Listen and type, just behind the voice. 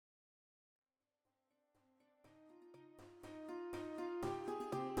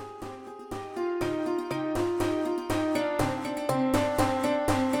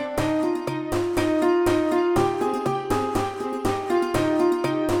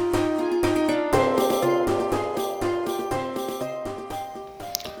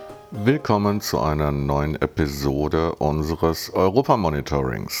Willkommen zu einer neuen Episode unseres Europa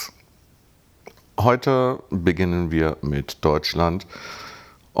Monitorings. Heute beginnen wir mit Deutschland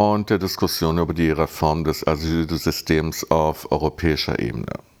und der Diskussion über die Reform des Asylsystems auf europäischer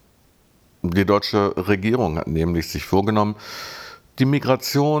Ebene. Die deutsche Regierung hat nämlich sich vorgenommen, die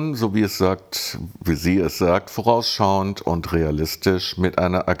Migration, so wie sie es sagt, vorausschauend und realistisch mit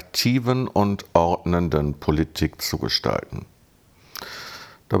einer aktiven und ordnenden Politik zu gestalten.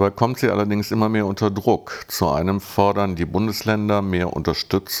 Dabei kommt sie allerdings immer mehr unter Druck. Zu einem fordern die Bundesländer mehr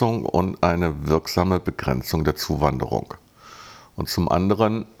Unterstützung und eine wirksame Begrenzung der Zuwanderung. Und zum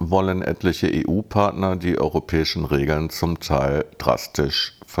anderen wollen etliche EU-Partner die europäischen Regeln zum Teil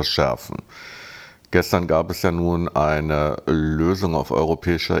drastisch verschärfen. Gestern gab es ja nun eine Lösung auf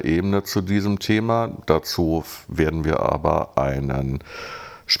europäischer Ebene zu diesem Thema. Dazu werden wir aber einen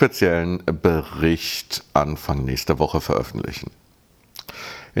speziellen Bericht Anfang nächster Woche veröffentlichen.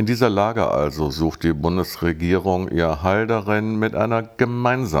 In dieser Lage also sucht die Bundesregierung ihr Heil darin, mit einer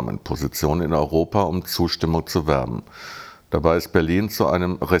gemeinsamen Position in Europa um Zustimmung zu werben. Dabei ist Berlin zu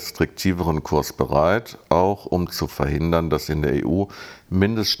einem restriktiveren Kurs bereit, auch um zu verhindern, dass in der EU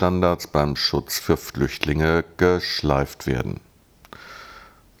Mindeststandards beim Schutz für Flüchtlinge geschleift werden.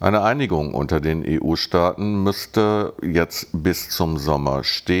 Eine Einigung unter den EU-Staaten müsste jetzt bis zum Sommer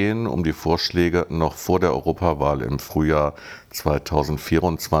stehen, um die Vorschläge noch vor der Europawahl im Frühjahr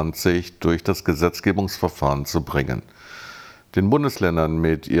 2024 durch das Gesetzgebungsverfahren zu bringen. Den Bundesländern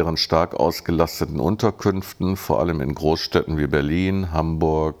mit ihren stark ausgelasteten Unterkünften, vor allem in Großstädten wie Berlin,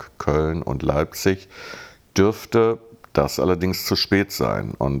 Hamburg, Köln und Leipzig, dürfte das allerdings zu spät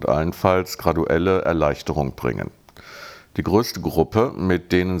sein und allenfalls graduelle Erleichterung bringen. Die größte Gruppe,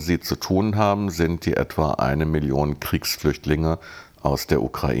 mit denen sie zu tun haben, sind die etwa 1 Million Kriegsflüchtlinge aus der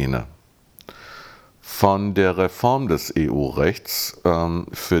Ukraine. Von der Reform des EU-Rechts,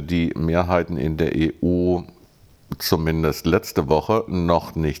 für die Mehrheiten in der EU zumindest letzte Woche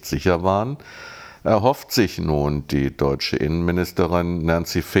noch nicht sicher waren, erhofft sich nun die deutsche Innenministerin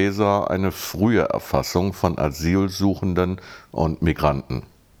Nancy Faeser eine frühe Erfassung von Asylsuchenden und Migranten.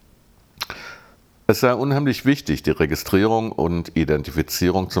 Es sei unheimlich wichtig, die Registrierung und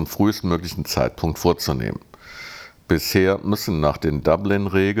Identifizierung zum frühestmöglichen Zeitpunkt vorzunehmen. Bisher müssen nach den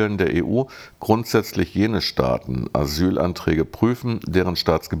Dublin-Regeln der EU grundsätzlich jene Staaten Asylanträge prüfen, deren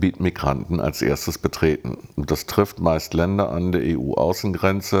Staatsgebiet Migranten als erstes betreten. Das trifft meist Länder an der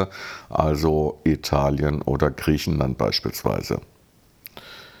EU-Außengrenze, also Italien oder Griechenland beispielsweise.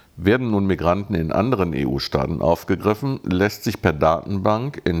 Werden nun Migranten in anderen EU-Staaten aufgegriffen, lässt sich per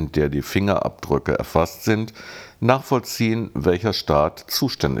Datenbank, in der die Fingerabdrücke erfasst sind, nachvollziehen, welcher Staat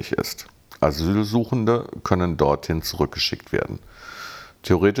zuständig ist. Asylsuchende können dorthin zurückgeschickt werden.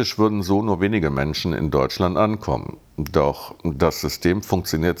 Theoretisch würden so nur wenige Menschen in Deutschland ankommen. Doch das System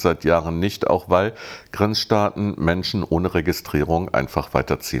funktioniert seit Jahren nicht, auch weil Grenzstaaten Menschen ohne Registrierung einfach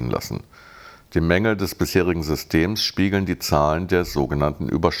weiterziehen lassen. Die Mängel des bisherigen Systems spiegeln die Zahlen der sogenannten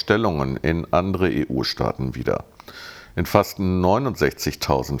Überstellungen in andere EU-Staaten wider. In fast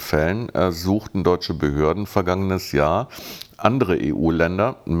 69.000 Fällen ersuchten deutsche Behörden vergangenes Jahr andere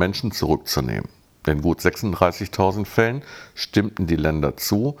EU-Länder, Menschen zurückzunehmen. In gut 36.000 Fällen stimmten die Länder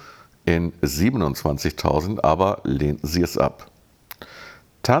zu, in 27.000 aber lehnten sie es ab.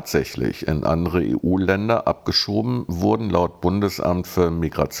 Tatsächlich in andere EU-Länder abgeschoben wurden laut Bundesamt für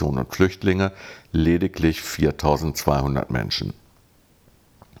Migration und Flüchtlinge lediglich 4.200 Menschen.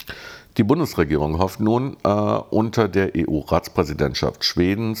 Die Bundesregierung hofft nun, unter der EU-Ratspräsidentschaft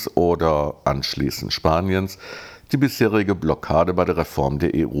Schwedens oder anschließend Spaniens die bisherige Blockade bei der Reform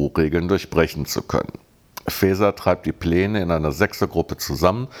der EU-Regeln durchbrechen zu können. Faeser treibt die Pläne in einer Sechsergruppe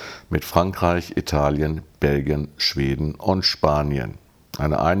zusammen mit Frankreich, Italien, Belgien, Schweden und Spanien.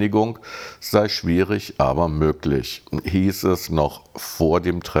 Eine Einigung sei schwierig, aber möglich, hieß es noch vor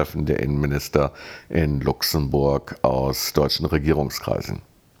dem Treffen der Innenminister in Luxemburg aus deutschen Regierungskreisen.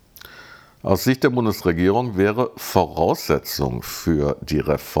 Aus Sicht der Bundesregierung wäre Voraussetzung für die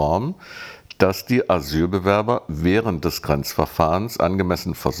Reform, dass die Asylbewerber während des Grenzverfahrens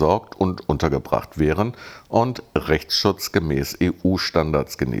angemessen versorgt und untergebracht wären und Rechtsschutz gemäß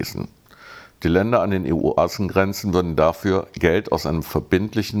EU-Standards genießen. Die Länder an den EU-Außengrenzen würden dafür Geld aus einem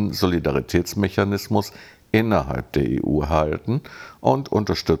verbindlichen Solidaritätsmechanismus innerhalb der EU erhalten und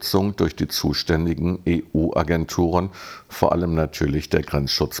Unterstützung durch die zuständigen EU-Agenturen, vor allem natürlich der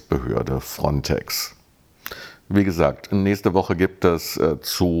Grenzschutzbehörde Frontex. Wie gesagt, nächste Woche gibt es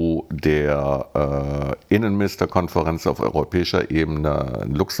zu der Innenministerkonferenz auf europäischer Ebene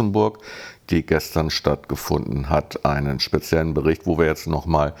in Luxemburg, die gestern stattgefunden hat, einen speziellen Bericht, wo wir jetzt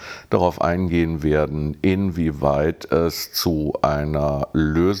nochmal darauf eingehen werden, inwieweit es zu einer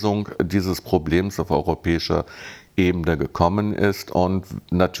Lösung dieses Problems auf europäischer Ebene gekommen ist und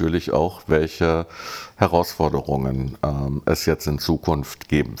natürlich auch, welche Herausforderungen es jetzt in Zukunft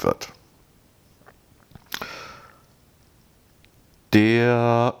geben wird.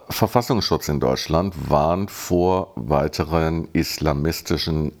 Der Verfassungsschutz in Deutschland warnt vor weiteren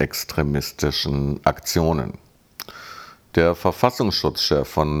islamistischen, extremistischen Aktionen. Der Verfassungsschutzchef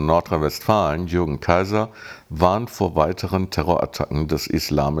von Nordrhein-Westfalen, Jürgen Kaiser, warnt vor weiteren Terrorattacken des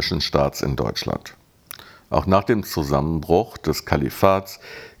Islamischen Staats in Deutschland. Auch nach dem Zusammenbruch des Kalifats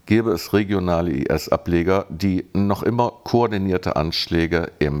gäbe es regionale IS-Ableger, die noch immer koordinierte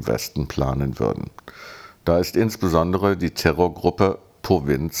Anschläge im Westen planen würden. Da ist insbesondere die Terrorgruppe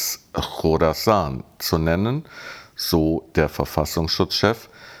Provinz Khorasan zu nennen, so der Verfassungsschutzchef,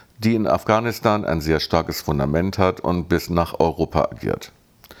 die in Afghanistan ein sehr starkes Fundament hat und bis nach Europa agiert.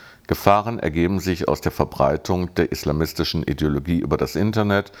 Gefahren ergeben sich aus der Verbreitung der islamistischen Ideologie über das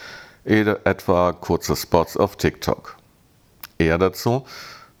Internet, etwa kurze Spots auf TikTok. Eher dazu: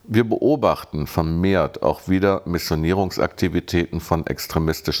 Wir beobachten vermehrt auch wieder Missionierungsaktivitäten von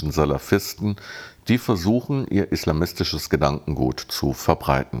extremistischen Salafisten, die versuchen, ihr islamistisches Gedankengut zu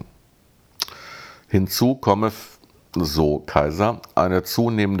verbreiten. Hinzu komme, so Kaiser, eine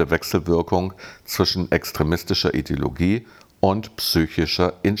zunehmende Wechselwirkung zwischen extremistischer Ideologie und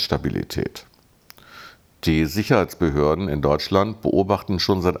psychischer Instabilität. Die Sicherheitsbehörden in Deutschland beobachten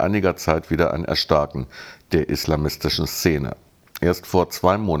schon seit einiger Zeit wieder ein Erstarken der islamistischen Szene. Erst vor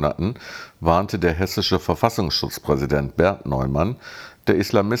 2 Monaten warnte der hessische Verfassungsschutzpräsident Bert Neumann, der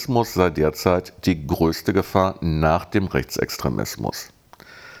Islamismus sei derzeit die größte Gefahr nach dem Rechtsextremismus.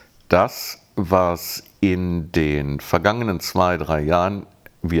 Das, was in den vergangenen 2-3 Jahren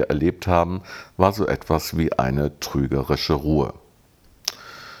wir erlebt haben, war so etwas wie eine trügerische Ruhe.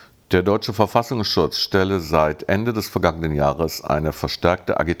 Der deutsche Verfassungsschutz stelle seit Ende des vergangenen Jahres eine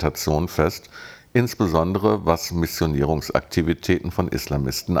verstärkte Agitation fest, insbesondere was Missionierungsaktivitäten von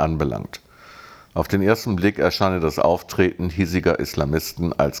Islamisten anbelangt. Auf den ersten Blick erscheine das Auftreten hiesiger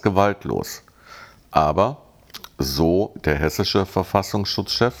Islamisten als gewaltlos. Aber, so der hessische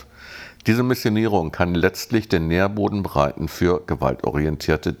Verfassungsschutzchef, diese Missionierung kann letztlich den Nährboden bereiten für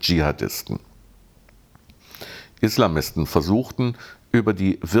gewaltorientierte Dschihadisten. Islamisten versuchten, über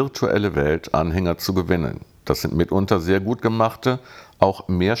die virtuelle Welt Anhänger zu gewinnen. Das sind mitunter sehr gut gemachte, auch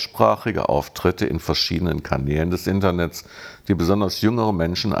mehrsprachige Auftritte in verschiedenen Kanälen des Internets, die besonders jüngere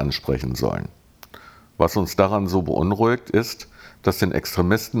Menschen ansprechen sollen. Was uns daran so beunruhigt, ist, dass den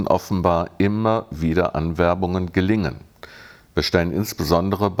Extremisten offenbar immer wieder Anwerbungen gelingen. Wir stellen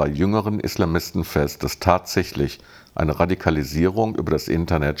insbesondere bei jüngeren Islamisten fest, dass tatsächlich eine Radikalisierung über das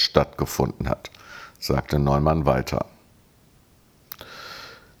Internet stattgefunden hat, sagte Neumann weiter.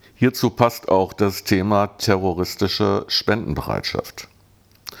 Hierzu passt auch das Thema terroristische Spendenbereitschaft.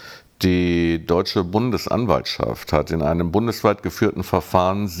 Die deutsche Bundesanwaltschaft hat in einem bundesweit geführten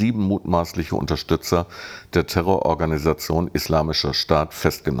Verfahren 7 mutmaßliche Unterstützer der Terrororganisation Islamischer Staat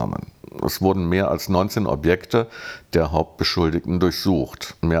festgenommen. Es wurden mehr als 19 Objekte der Hauptbeschuldigten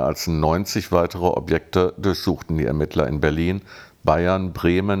durchsucht. Mehr als 90 weitere Objekte durchsuchten die Ermittler in Berlin, Bayern,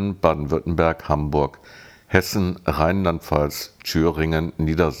 Bremen, Baden-Württemberg, Hamburg, Hessen, Rheinland-Pfalz, Thüringen,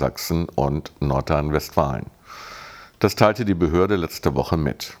 Niedersachsen und Nordrhein-Westfalen. Das teilte die Behörde letzte Woche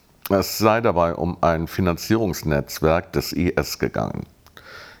mit. Es sei dabei um ein Finanzierungsnetzwerk des IS gegangen.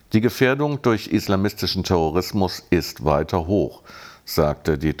 Die Gefährdung durch islamistischen Terrorismus ist weiter hoch,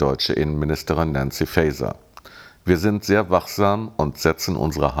 sagte die deutsche Innenministerin Nancy Faeser. Wir sind sehr wachsam und setzen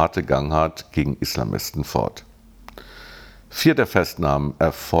unsere harte Gangart gegen Islamisten fort. 4 der Festnahmen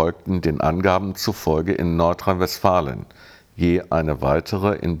erfolgten den Angaben zufolge in Nordrhein-Westfalen, je eine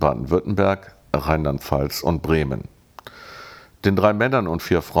weitere in Baden-Württemberg, Rheinland-Pfalz und Bremen. Den 3 Männern und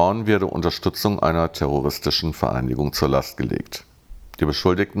 4 Frauen werde Unterstützung einer terroristischen Vereinigung zur Last gelegt. Die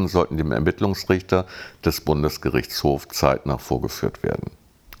Beschuldigten sollten dem Ermittlungsrichter des Bundesgerichtshofs zeitnah vorgeführt werden.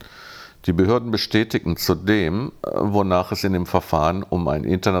 Die Behörden bestätigten zudem, wonach es in dem Verfahren um ein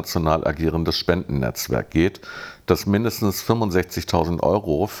international agierendes Spendennetzwerk geht, das mindestens 65.000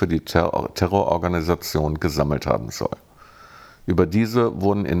 € für die Terrororganisation gesammelt haben soll. Über diese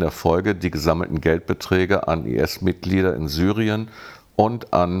wurden in der Folge die gesammelten Geldbeträge an IS-Mitglieder in Syrien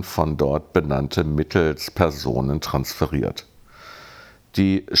und an von dort benannte Mittelspersonen transferiert.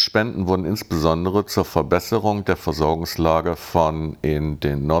 Die Spenden wurden insbesondere zur Verbesserung der Versorgungslage von in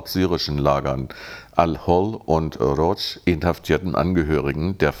den nordsyrischen Lagern Al-Hol und Roj inhaftierten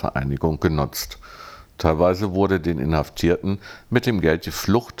Angehörigen der Vereinigung genutzt. Teilweise wurde den Inhaftierten mit dem Geld die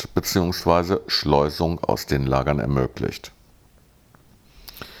Flucht bzw. Schleusung aus den Lagern ermöglicht.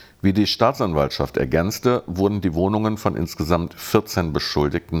 Wie die Staatsanwaltschaft ergänzte, wurden die Wohnungen von insgesamt 14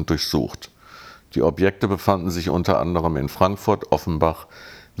 Beschuldigten durchsucht. Die Objekte befanden sich unter anderem in Frankfurt, Offenbach,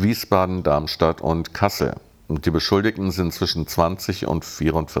 Wiesbaden, Darmstadt und Kassel. Die Beschuldigten sind zwischen 20 und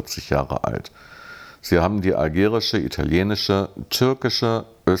 44 Jahre alt. Sie haben die algerische, italienische, türkische,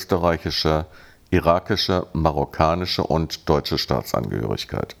 österreichische, irakische, marokkanische und deutsche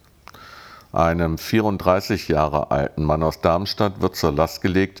Staatsangehörigkeit. Einem 34 Jahre alten Mann aus Darmstadt wird zur Last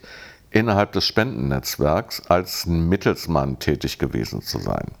gelegt, innerhalb des Spendennetzwerks als Mittelsmann tätig gewesen zu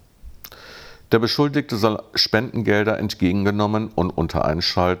sein. Der Beschuldigte soll Spendengelder entgegengenommen und unter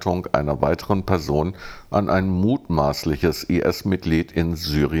Einschaltung einer weiteren Person an ein mutmaßliches IS-Mitglied in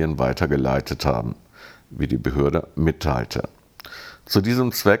Syrien weitergeleitet haben, wie die Behörde mitteilte. Zu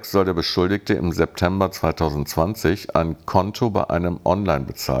diesem Zweck soll der Beschuldigte im September 2020 ein Konto bei einem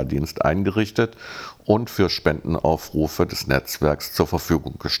Online-Bezahldienst eingerichtet und für Spendenaufrufe des Netzwerks zur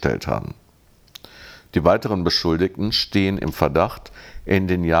Verfügung gestellt haben. Die weiteren Beschuldigten stehen im Verdacht, in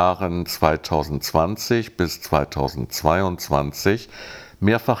den Jahren 2020 bis 2022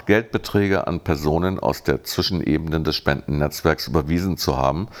 mehrfach Geldbeträge an Personen aus der Zwischenebene des Spendennetzwerks überwiesen zu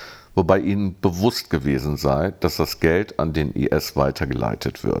haben, wobei ihnen bewusst gewesen sei, dass das Geld an den IS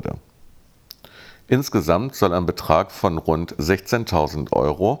weitergeleitet würde. Insgesamt soll ein Betrag von rund 16.000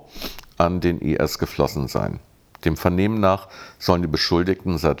 Euro an den IS geflossen sein. Dem Vernehmen nach sollen die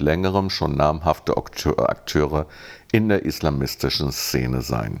Beschuldigten seit längerem schon namhafte Akteure in der islamistischen Szene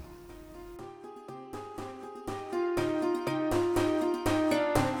sein.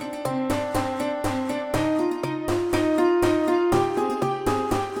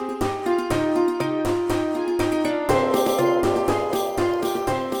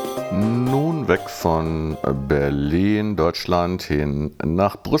 Nun weg von Berlin, Deutschland, hin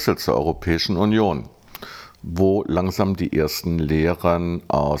nach Brüssel zur Europäischen Union, wo langsam die ersten Lehren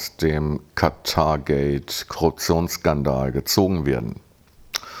aus dem Katargate-Korruptionsskandal gezogen werden.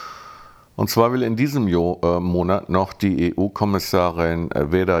 Und zwar will in diesem Monat noch die EU-Kommissarin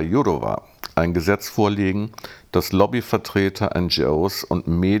Věra Jourová ein Gesetz vorlegen, das Lobbyvertreter, NGOs und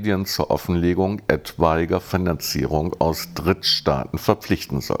Medien zur Offenlegung etwaiger Finanzierung aus Drittstaaten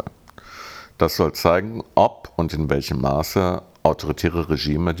verpflichten soll. Das soll zeigen, ob und in welchem Maße autoritäre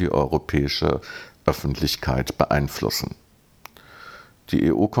Regime die europäische Öffentlichkeit beeinflussen.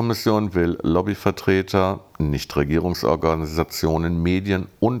 Die EU-Kommission will Lobbyvertreter, Nichtregierungsorganisationen, Medien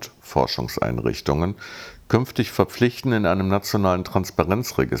und Forschungseinrichtungen künftig verpflichten, in einem nationalen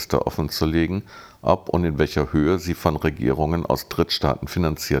Transparenzregister offenzulegen, ob und in welcher Höhe sie von Regierungen aus Drittstaaten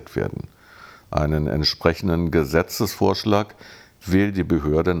finanziert werden. Einen entsprechenden Gesetzesvorschlag will die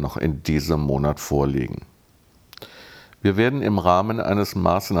Behörde noch in diesem Monat vorlegen. Wir werden im Rahmen eines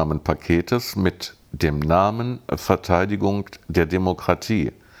Maßnahmenpaketes mit dem Namen Verteidigung der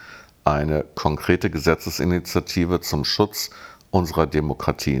Demokratie eine konkrete Gesetzesinitiative zum Schutz unserer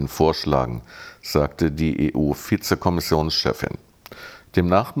Demokratien vorschlagen, sagte die EU-Vizekommissionschefin.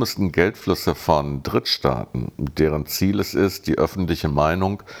 Demnach müssten Geldflüsse von Drittstaaten, deren Ziel es ist, die öffentliche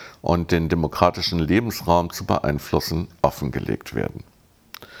Meinung und den demokratischen Lebensraum zu beeinflussen, offengelegt werden.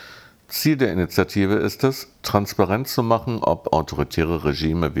 Ziel der Initiative ist es, transparent zu machen, ob autoritäre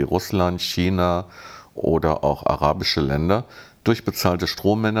Regime wie Russland, China oder auch arabische Länder durch bezahlte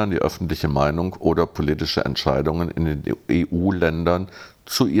Strohmänner die öffentliche Meinung oder politische Entscheidungen in den EU-Ländern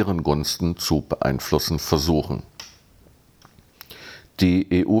zu ihren Gunsten zu beeinflussen versuchen.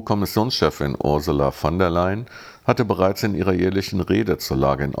 Die EU-Kommissionschefin Ursula von der Leyen hatte bereits in ihrer jährlichen Rede zur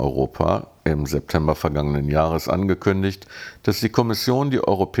Lage in Europa im September vergangenen Jahres angekündigt, dass die Kommission die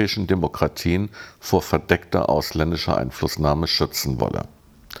europäischen Demokratien vor verdeckter ausländischer Einflussnahme schützen wolle.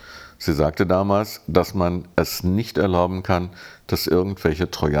 Sie sagte damals, dass man es nicht erlauben kann, dass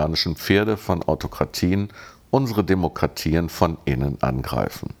irgendwelche trojanischen Pferde von Autokratien unsere Demokratien von innen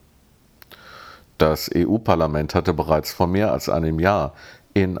angreifen. Das EU-Parlament hatte bereits vor mehr als einem Jahr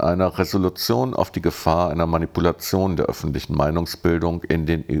in einer Resolution auf die Gefahr einer Manipulation der öffentlichen Meinungsbildung in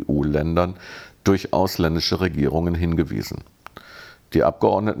den EU-Ländern durch ausländische Regierungen hingewiesen. Die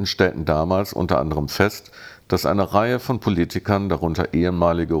Abgeordneten stellten damals unter anderem fest, dass eine Reihe von Politikern, darunter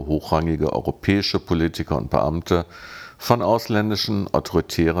ehemalige hochrangige europäische Politiker und Beamte, von ausländischen,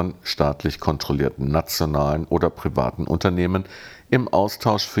 autoritären, staatlich kontrollierten nationalen oder privaten Unternehmen im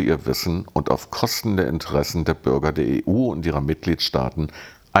Austausch für ihr Wissen und auf Kosten der Interessen der Bürger der EU und ihrer Mitgliedstaaten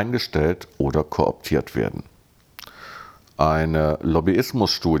eingestellt oder kooptiert werden. Eine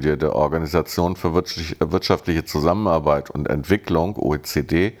Lobbyismusstudie der Organisation für wirtschaftliche Zusammenarbeit und Entwicklung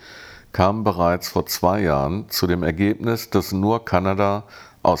 (OECD) kam bereits vor 2 Jahren zu dem Ergebnis, dass nur Kanada,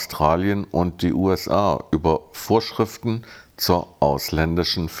 Australien und die USA über Vorschriften zur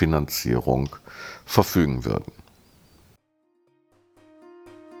ausländischen Finanzierung verfügen würden.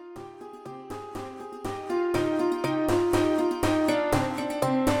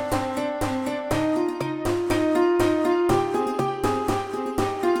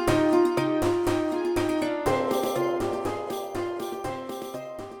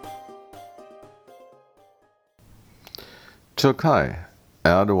 Türkei: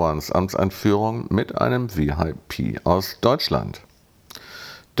 Erdogans Amtseinführung mit einem VIP aus Deutschland.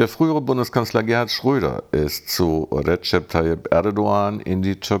 Der frühere Bundeskanzler Gerhard Schröder ist zu Recep Tayyip Erdogan in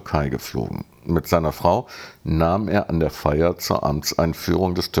die Türkei geflogen. Mit seiner Frau nahm er an der Feier zur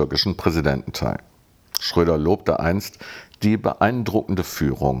Amtseinführung des türkischen Präsidenten teil. Schröder lobte einst die beeindruckende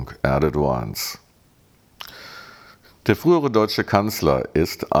Führung Erdogans. Der frühere deutsche Kanzler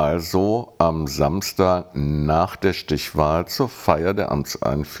ist also am Samstag nach der Stichwahl zur Feier der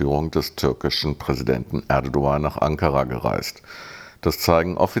Amtseinführung des türkischen Präsidenten Erdogan nach Ankara gereist. Das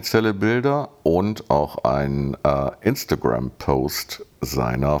zeigen offizielle Bilder und auch ein Instagram-Post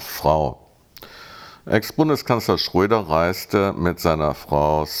seiner Frau. Ex-Bundeskanzler Schröder reiste mit seiner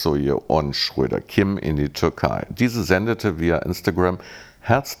Frau Sowie und Schröder Kim in die Türkei. Diese sendete via Instagram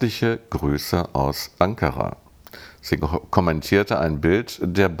herzliche Grüße aus Ankara. Sie kommentierte ein Bild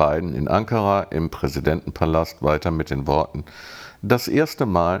der beiden in Ankara im Präsidentenpalast weiter mit den Worten: „Das erste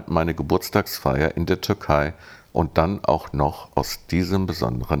Mal meine Geburtstagsfeier in der Türkei und dann auch noch aus diesem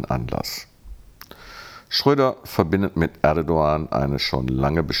besonderen Anlass." Schröder verbindet mit Erdogan eine schon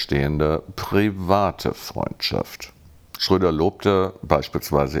lange bestehende private Freundschaft. Schröder lobte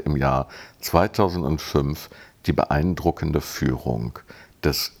beispielsweise im Jahr 2005 die beeindruckende Führung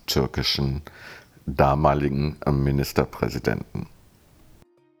des türkischen damaligen Ministerpräsidenten.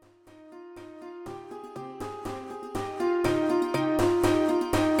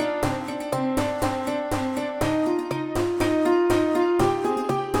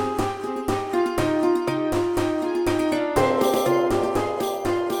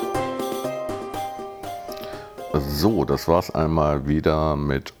 So, das war's einmal wieder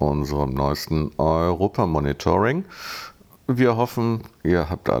mit unserem neuesten Europa Monitoring. Wir hoffen, ihr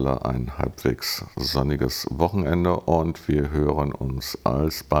habt alle ein halbwegs sonniges Wochenende und wir hören uns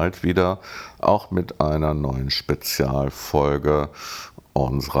alsbald wieder, auch mit einer neuen Spezialfolge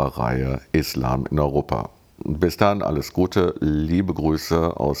unserer Reihe Islam in Europa. Bis dann, alles Gute, liebe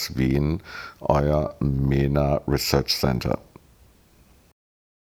Grüße aus Wien, euer MENA Research Center.